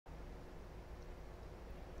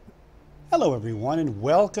Hello everyone and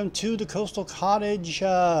welcome to the Coastal Cottage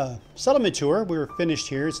settlement tour. We're finished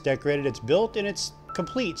here, it's decorated, it's built, and it's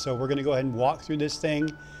complete. So we're going to go ahead and walk through this thing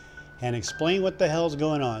and explain what the hell's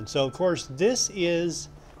going on. So of course this is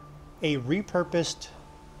a repurposed,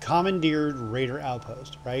 commandeered raider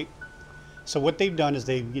outpost, right? So what they've done is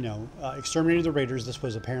they've, exterminated the raiders. This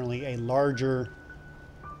was apparently a larger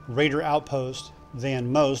raider outpost than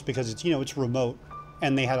most because it's remote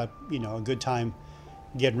and they had a good time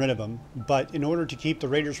getting rid of them. But in order to keep the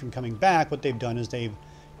raiders from coming back, what they've done is they've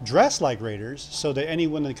dressed like raiders so that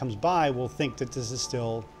anyone that comes by will think that this is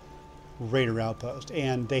still raider outpost.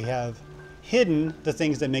 And they have hidden the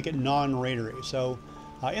things that make it non-raidery. So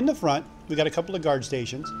in the front, we got a couple of guard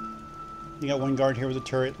stations. You got one guard here with a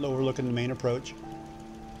turret overlooking the main approach.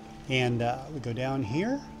 And we go down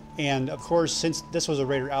here. And of course, since this was a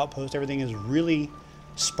raider outpost, everything is really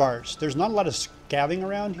sparse. There's not a lot of scavving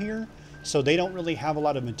around here. So they don't really have a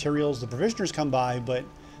lot of materials. The provisioners come by, but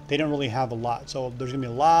they don't really have a lot. So there's going to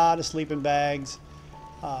be a lot of sleeping bags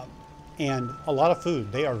and a lot of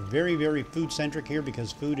food. They are very, very food-centric here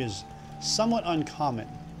because food is somewhat uncommon.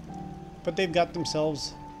 But they've got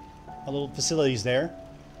themselves a little facilities there.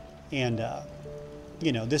 And,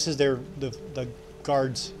 this is the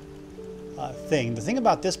guards thing. The thing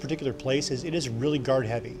about this particular place is it is really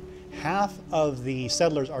guard-heavy. Half of the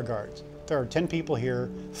settlers are guards. There are 10 people here,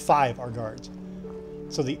 5 are guards.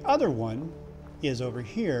 So the other one is over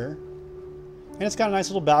here, and it's got a nice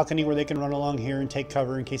little balcony where they can run along here and take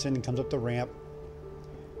cover in case anything comes up the ramp.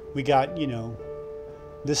 We got,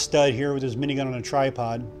 this stud here with his minigun on a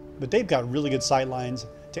tripod, but they've got really good sight lines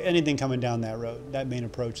to anything coming down that road, that main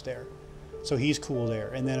approach there. So he's cool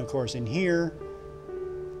there. And then, of course, in here,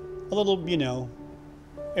 a little,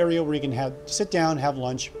 area where you can sit down, have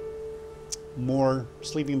lunch, more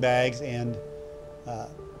sleeping bags and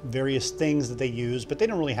various things that they use, but they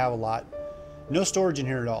don't really have a lot. No storage in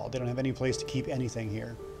here at all. They don't have any place to keep anything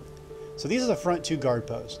here. So these are the front 2 guard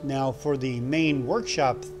posts. Now for the main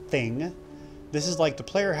workshop thing, this is like the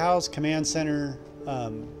player house, command center,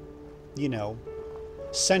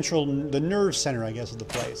 central, the nerve center, I guess, of the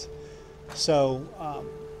place. So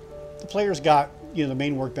the players got, the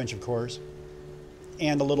main workbench, of course,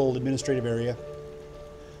 and a little administrative area.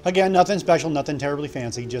 Again, nothing special, nothing terribly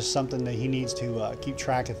fancy, just something that he needs to keep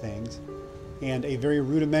track of things. And a very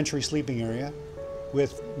rudimentary sleeping area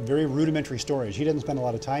with very rudimentary storage. He doesn't spend a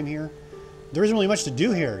lot of time here. There isn't really much to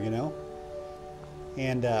do here,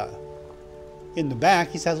 And in the back,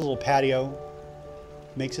 he has a little patio,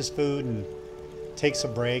 makes his food and takes a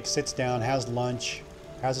break, sits down, has lunch,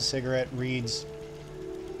 has a cigarette, reads.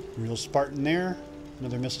 Real Spartan there.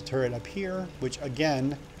 Another missile turret up here, which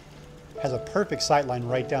again, has a perfect sight line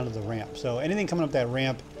right down to the ramp. So anything coming up that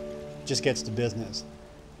ramp just gets to business.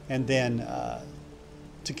 And then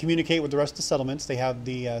to communicate with the rest of the settlements, they have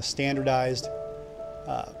the standardized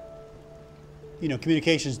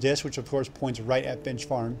communications dish, which of course points right at Bench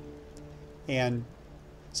Farm. And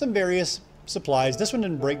some various supplies. This one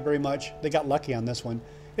didn't break very much. They got lucky on this one.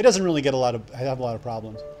 It doesn't really have a lot of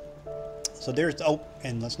problems. So there's,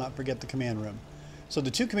 and let's not forget the command room. So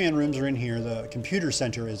the 2 command rooms are in here, the computer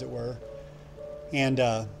center, as it were. And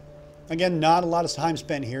again, not a lot of time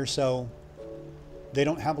spent here, so they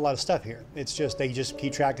don't have a lot of stuff here. It's just, they just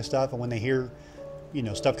keep track of stuff, and when they hear,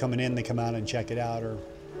 stuff coming in, they come out and check it out, or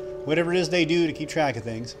whatever it is they do to keep track of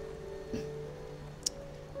things.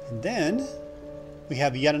 And then we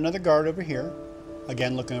have yet another guard over here.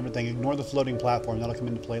 Again, looking at everything. Ignore the floating platform. That'll come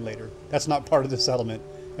into play later. That's not part of the settlement.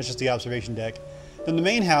 That's just the observation deck. Then the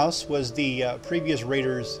main house was the previous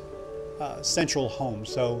raiders' central home.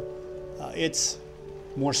 So it's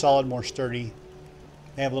more solid, more sturdy.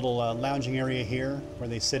 They have a little lounging area here where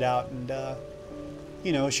they sit out and,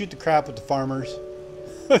 shoot the crap with the farmers.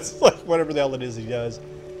 It's like whatever the hell it is he does.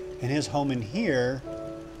 And his home in here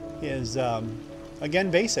is,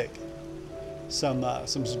 again, basic. Some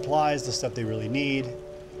supplies, the stuff they really need.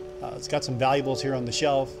 It's got some valuables here on the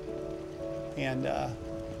shelf. And,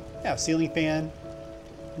 yeah, ceiling fan.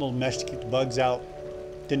 A little mesh to keep the bugs out.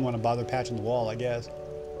 Didn't want to bother patching the wall, I guess.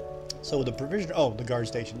 So the provision, the guard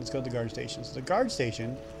station. Let's go to the guard station. So the guard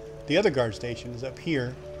station, the other guard station is up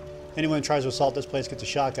here. Anyone who tries to assault this place gets a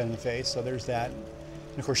shotgun in the face, so there's that.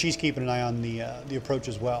 And of course she's keeping an eye on the approach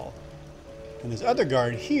as well. And this other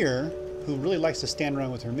guard here, who really likes to stand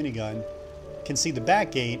around with her minigun, can see the back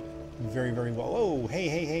gate very, very well. Oh,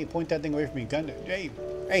 hey, point that thing away from me. Gun,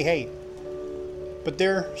 hey. But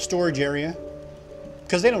their storage area,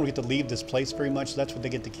 because they don't get to leave this place very much, so that's what they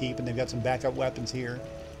get to keep, and they've got some backup weapons here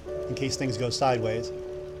in case things go sideways.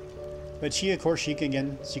 But she, of course, she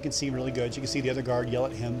can see really good. She can see the other guard yell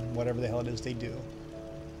at him, whatever the hell it is they do.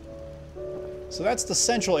 So that's the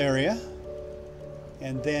central area.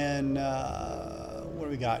 And then, what do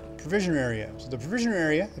we got? Provisioner area. So the provisioner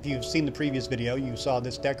area, if you've seen the previous video, you saw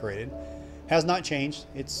this decorated. Has not changed.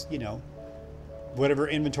 It's, you know, whatever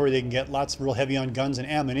inventory they can get. Lots real heavy on guns and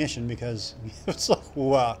ammunition because it's like,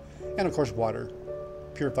 wow. And of course water.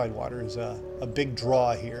 Purified water is a big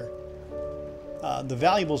draw here. The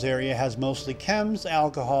valuables area has mostly chems,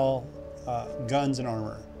 alcohol, guns, and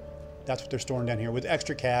armor. That's what they're storing down here with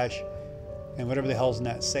extra cash and whatever the hell's in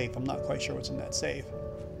that safe. I'm not quite sure what's in that safe.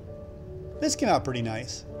 This came out pretty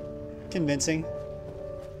nice. Convincing.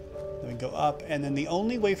 Then we go up, and then the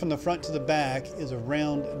only way from the front to the back is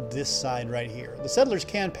around this side right here. The settlers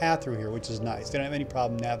can path through here, which is nice. They don't have any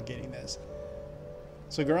problem navigating this.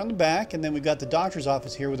 So we go around the back, and then we've got the doctor's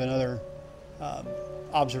office here with another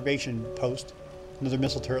observation post. Another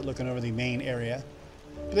missile turret looking over the main area.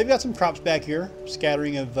 But they've got some crops back here.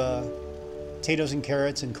 Scattering of potatoes and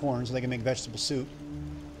carrots and corn so they can make vegetable soup.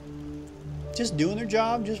 Just doing their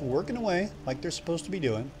job, just working away like they're supposed to be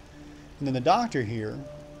doing. And then the doctor here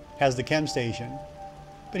has the chem station.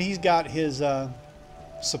 But he's got his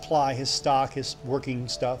supply, his stock, his working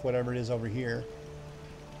stuff, whatever it is over here.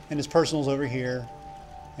 And his personals over here.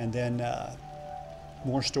 And then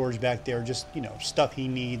more storage back there, just, you know, stuff he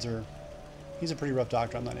needs. Or he's a pretty rough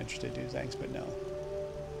doctor. I'm not interested, dude. Thanks, but no.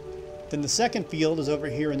 Then the second field is over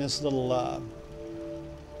here in this little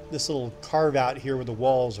carve out here with the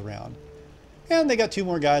walls around. And they got two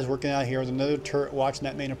more guys working out here with another turret watching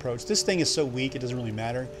that main approach. This thing is so weak, it doesn't really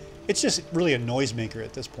matter. It's just really a noisemaker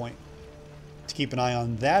at this point to keep an eye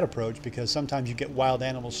on that approach because sometimes you get wild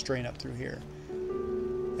animals straying up through here.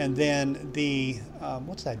 And then the,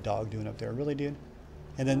 what's that dog doing up there? Really, dude?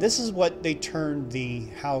 And then this is what they turned the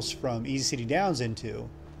house from Easy City Downs into.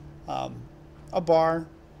 A bar,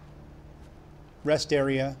 rest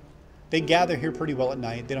area. They gather here pretty well at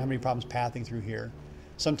night. They don't have any problems pathing through here.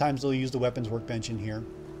 Sometimes they'll use the weapons workbench in here.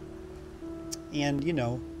 And, you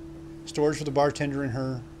know, storage for the bartender and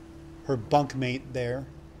her bunkmate there.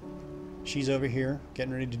 She's over here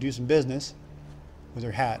getting ready to do some business with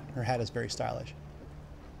her hat. Her hat is very stylish.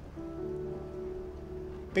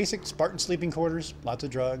 Basic Spartan sleeping quarters, lots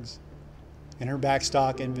of drugs. And her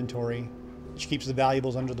backstock inventory. She keeps the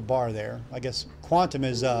valuables under the bar there. I guess quantum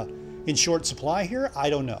is in short supply here.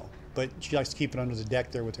 I don't know. But she likes to keep it under the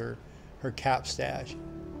deck there with her cap stash.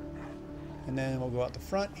 And then we'll go out the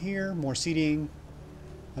front here. More seating.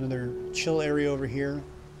 Another chill area over here.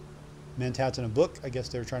 Mentats in a book. I guess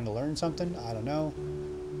they're trying to learn something. I don't know.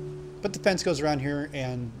 But the fence goes around here.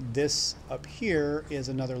 And this up here is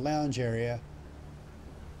another lounge area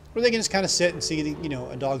where they can just kind of sit and see, the, you know,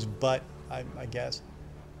 a dog's butt, I guess.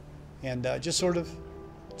 And just sort of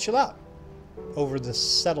chill out over the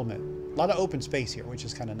settlement. A lot of open space here, which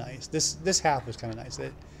is kind of nice. This half was kind of nice.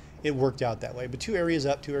 It worked out that way. But 2 areas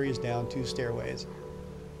up, 2 areas down, 2 stairways.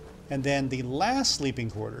 And then the last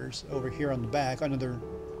sleeping quarters over here on the back,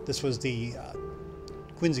 this was the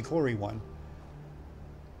Quincy Corey one,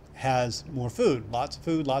 has more food. Lots of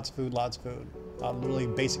food, lots of food, lots of food. A really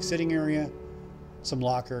basic sitting area, some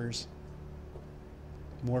lockers,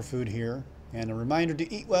 more food here. And a reminder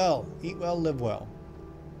to eat well, live well.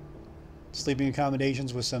 Sleeping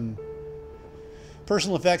accommodations with some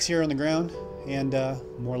personal effects here on the ground. And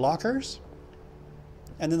more lockers.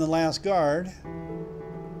 And then the last guard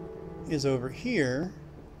is over here.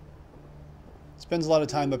 Spends a lot of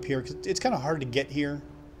time up here because it's kind of hard to get here.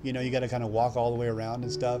 You know, you got to kind of walk all the way around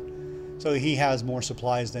and stuff. So he has more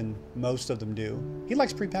supplies than most of them do. He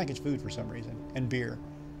likes prepackaged food for some reason. And beer.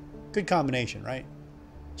 Good combination, right?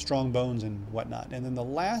 Strong bones and whatnot. And then the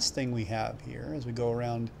last thing we have here as we go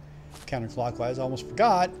around counterclockwise, I almost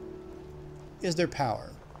forgot, is their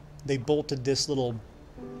power. They bolted this little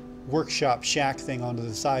workshop shack thing onto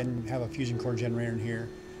the side and have a fusion core generator in here.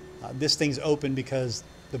 This thing's open because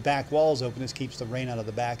the back wall's open. This keeps the rain out of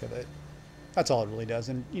the back of it. That's all it really does.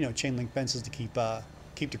 And, you know, chain link fences to keep the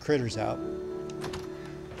critters out.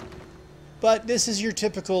 But this is your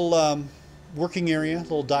typical working area.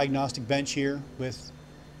 Little diagnostic bench here with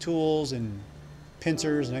tools and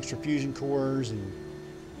pincers and extra fusion cores and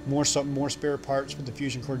more spare parts for the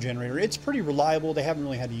fusion core generator. It's pretty reliable. They haven't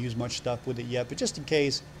really had to use much stuff with it yet, but just in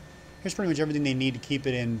case, here's pretty much everything they need to keep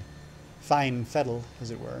it in fine fettle, as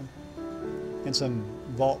it were. And some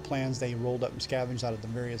vault plans they rolled up and scavenged out of the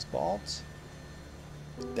various vaults.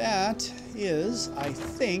 That is, I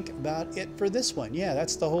think, about it for this one. Yeah,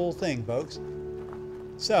 that's the whole thing, folks.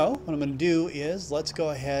 So, what I'm going to do is, let's go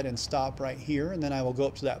ahead and stop right here, and then I will go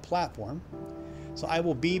up to that platform. So I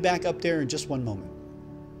will be back up there in just one moment.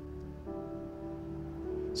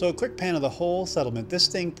 So a quick pan of the whole settlement. This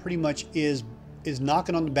thing pretty much is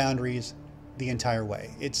knocking on the boundaries the entire way.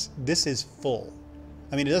 This is full.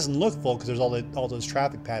 I mean, it doesn't look full because there's all those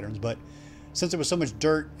traffic patterns, but since there was so much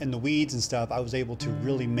dirt and the weeds and stuff, I was able to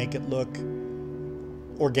really make it look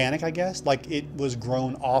organic, I guess, like it was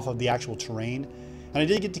grown off of the actual terrain. And I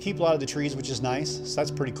did get to keep a lot of the trees, which is nice, so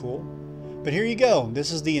that's pretty cool. But here you go.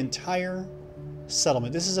 This is the entire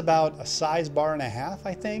settlement. This is about a size bar and a half,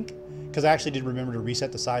 I think, because I actually did remember to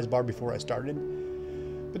reset the size bar before I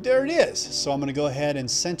started. But there it is. So I'm going to go ahead and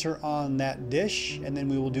center on that dish, and then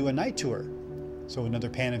we will do a night tour. So another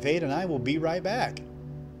pan of 8, and I will be right back.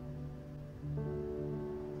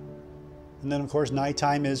 And then, of course,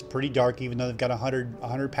 nighttime is pretty dark, even though they've got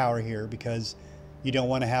 100 power here, because you don't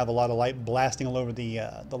want to have a lot of light blasting all over the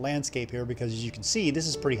landscape here, because as you can see, this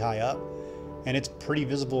is pretty high up, and it's pretty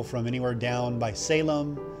visible from anywhere down by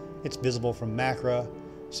Salem. It's visible from Macra.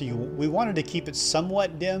 So we wanted to keep it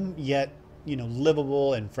somewhat dim, yet, you know,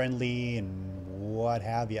 livable and friendly and what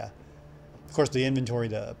have you. Of course, the inventory,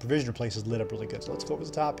 the provisioner place is lit up really good. So let's go over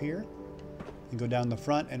the top here and go down the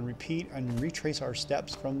front and repeat and retrace our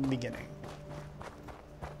steps from the beginning.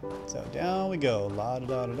 So down we go. La da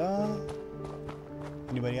da da da.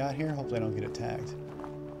 Anybody out here? Hopefully I don't get attacked.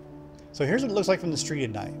 So here's what it looks like from the street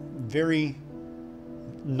at night. Very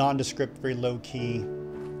nondescript, very low key.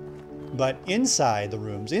 But inside the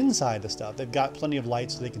rooms, inside the stuff, they've got plenty of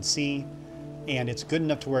light so they can see, and it's good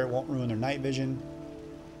enough to where it won't ruin their night vision.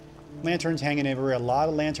 Lanterns hanging everywhere. A lot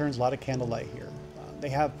of lanterns, a lot of candlelight here. They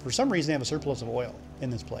have, for some reason, they have a surplus of oil in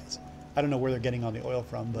this place. I don't know where they're getting all the oil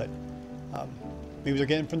from, but maybe they're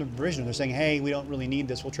getting from the provisioner. They're saying, hey, we don't really need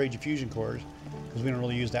this. We'll trade you fusion cores because we don't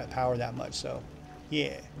really use that power that much. So,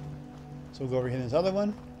 yeah. So we'll go over here to this other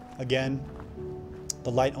one. Again,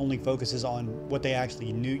 the light only focuses on what they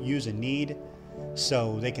actually use and need,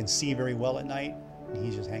 so they can see very well at night. And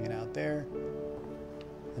he's just hanging out there.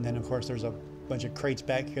 And then, of course, there's a bunch of crates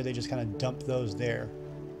back here. They just kind of dump those there.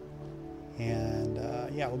 And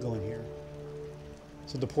yeah, we'll go in here.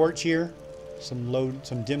 So the porch here,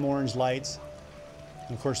 some dim orange lights,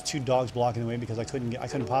 and of course 2 dogs blocking the way because I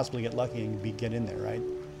couldn't possibly get lucky and get in there, right?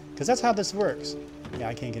 Because that's how this works. Yeah,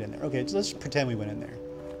 I can't get in there. Okay, so let's pretend we went in there.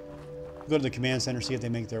 Go to the command center, see if they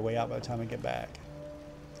make their way out by the time I get back.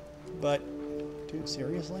 But, dude,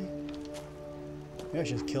 seriously? Maybe I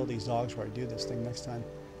should just kill these dogs before I do this thing next time.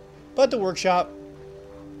 But the workshop,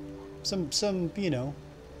 some you know,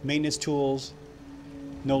 maintenance tools.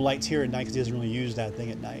 No lights here at night because he doesn't really use that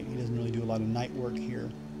thing at night. He doesn't really do a lot of night work here.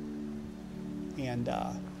 And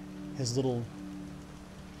his little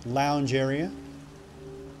lounge area.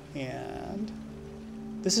 And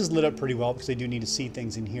this is lit up pretty well because they do need to see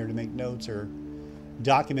things in here to make notes or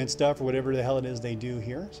document stuff or whatever the hell it is they do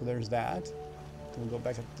here. So there's that. Then we'll go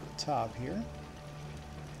back up to the top here.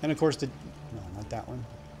 And of course, no, not that one.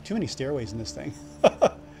 Too many stairways in this thing.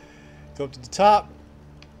 Go up to the top.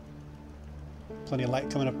 Plenty of light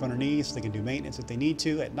coming up underneath so they can do maintenance if they need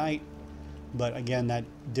to at night. But again, that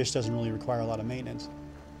dish doesn't really require a lot of maintenance.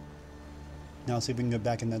 Now let's see if we can go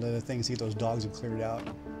back in that other thing and see if those dogs have cleared it out.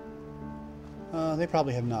 They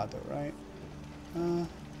probably have not though, right?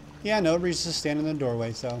 Yeah, no, everybody's just standing in the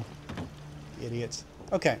doorway, so idiots.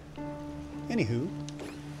 Okay. Anywho,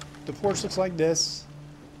 the porch looks like this.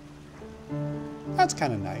 That's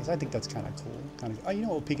kind of nice. I think that's kind of cool. Oh, you know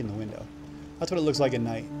what? We'll peek in the window. That's what it looks like at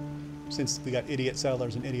night, since we got idiot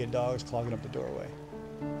settlers and idiot dogs clogging up the doorway.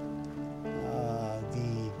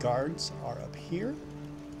 The guards are up here.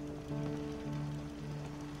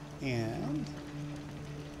 And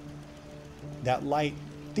that light,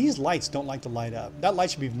 these lights don't like to light up. That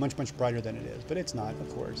light should be much, much brighter than it is, but it's not, of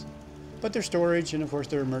course. But there's storage, and of course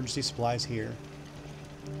there are emergency supplies here.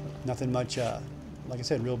 Nothing much, like I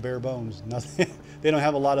said, real bare bones. Nothing. They don't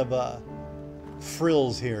have a lot of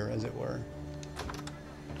frills here, as it were.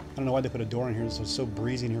 I don't know why they put a door in here. It's so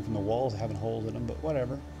breezy in here from the walls having holes in them, but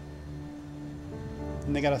whatever.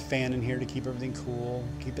 And they got a fan in here to keep everything cool,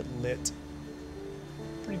 keep it lit.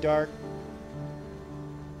 Pretty dark.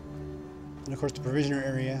 And of course the provisioner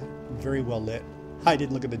area, very well lit. I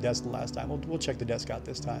didn't look at the desk the last time. We'll check the desk out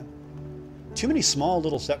this time. Too many small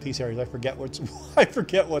little set piece areas. I forget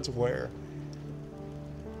what's where.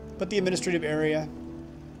 But the administrative area,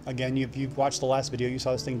 again, if you've watched the last video, you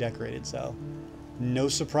saw this thing decorated, so no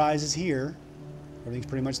surprises here. Everything's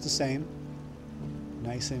pretty much the same.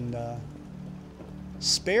 Nice and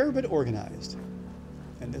spare but organized.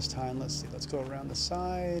 And this time, let's see, let's go around the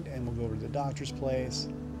side and we'll go over to the doctor's place.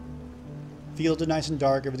 Fields are nice and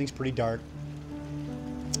dark, everything's pretty dark.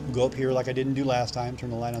 We'll go up here like I didn't do last time, turn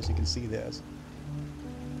the light on so you can see this.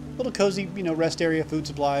 Little cozy, you know, rest area, food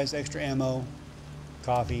supplies, extra ammo,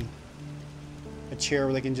 coffee. a chair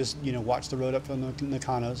where they can just, you know, watch the road up from the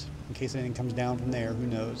Nakanos in case anything comes down from there. Who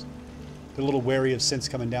knows? They're a little wary of synths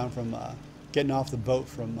coming down from getting off the boat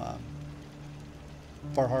from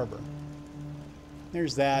Far Harbor.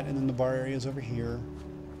 There's that, and then the bar area is over here.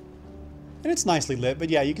 And it's nicely lit, but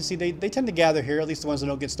yeah, you can see they tend to gather here, at least the ones that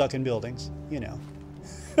don't get stuck in buildings, you know.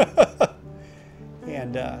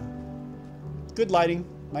 And good lighting,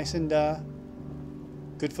 nice and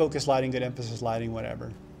good focus lighting, good emphasis lighting, whatever.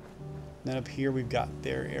 And then up here we've got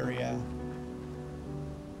their area.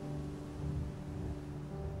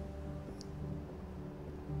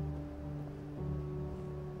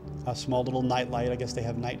 A small little night light. I guess they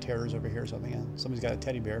have night terrors over here or something. Yeah. Somebody's got a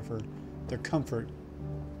teddy bear for their comfort.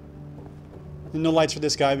 And no lights for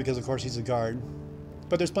this guy because, of course, he's a guard.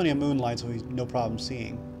 But there's plenty of moonlight, so he's no problem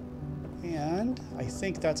seeing. And I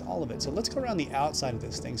think that's all of it. So let's go around the outside of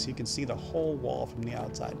this thing so you can see the whole wall from the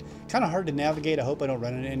outside. Kind of hard to navigate. I hope I don't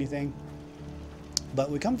run into anything. But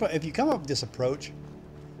if you come up this approach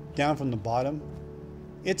down from the bottom,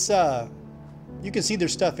 it's you can see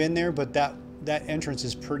there's stuff in there, but that entrance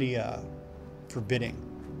is pretty forbidding.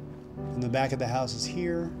 And the back of the house is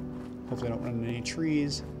here. Hopefully I don't run into any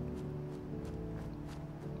trees.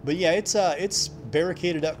 But yeah, it's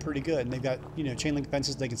barricaded up pretty good, and they've got, you know, chain link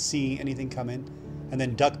fences. They can see anything coming, and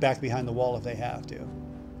then duck back behind the wall if they have to.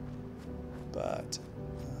 But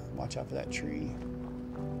watch out for that tree.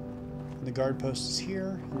 And the guard post is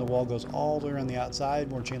here, and the wall goes all the way around the outside.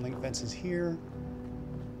 More chain link fences here,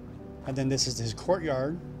 and then this is his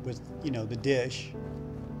courtyard with, you know, the dish,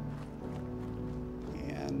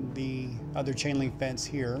 and the other chain link fence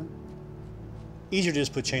here. Easier to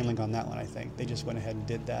just put chain link on that one, I think. They just went ahead and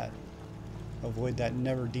did that. Avoid that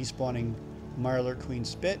never despawning Mirelurk Queen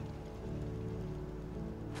Spit.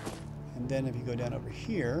 And then if you go down over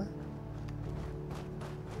here,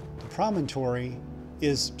 the promontory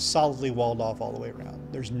is solidly walled off all the way around.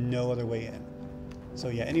 There's no other way in. So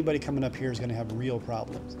yeah, anybody coming up here is going to have real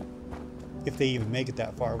problems. If they even make it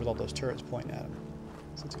that far with all those turrets pointing at them.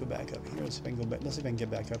 So let's go back up here. Let's see if I can go back. Let's see if I can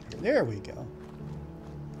get back up here. There we go.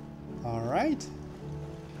 All right.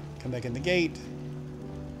 Come back in the gate.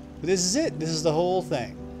 But this is it. This is the whole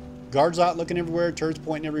thing. Guards out looking everywhere. Turrets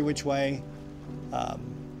pointing every which way. A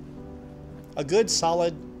good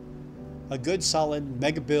solid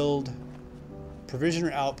mega build,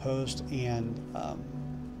 provisioner outpost, and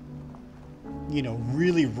you know,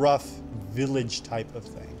 really rough village type of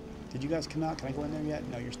thing. Did you guys come out? Can I go in there yet?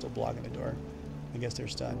 No, you're still blocking the door. I guess they're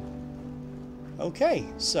stunned. Okay,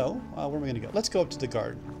 so where am I going to go? Let's go up to the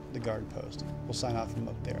guard post. We'll sign off from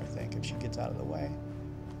up there, I think, if she gets out of the way.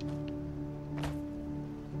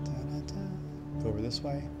 Go over this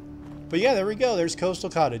way. But yeah, there we go. There's Coastal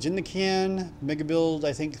Cottage in the can. Megabuild,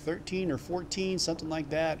 I think 13 or 14, something like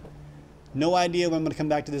that. No idea when I'm going to come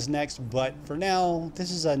back to this next, but for now, this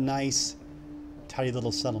is a nice, tidy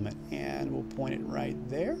little settlement. And we'll point it right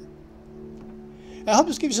there. I hope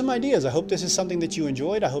this gives you some ideas. I hope this is something that you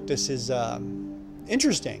enjoyed. I hope this is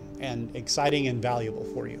interesting and exciting and valuable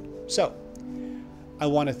for you. So, I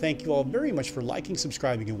want to thank you all very much for liking,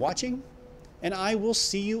 subscribing, and watching. And I will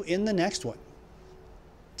see you in the next one.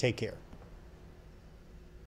 Take care.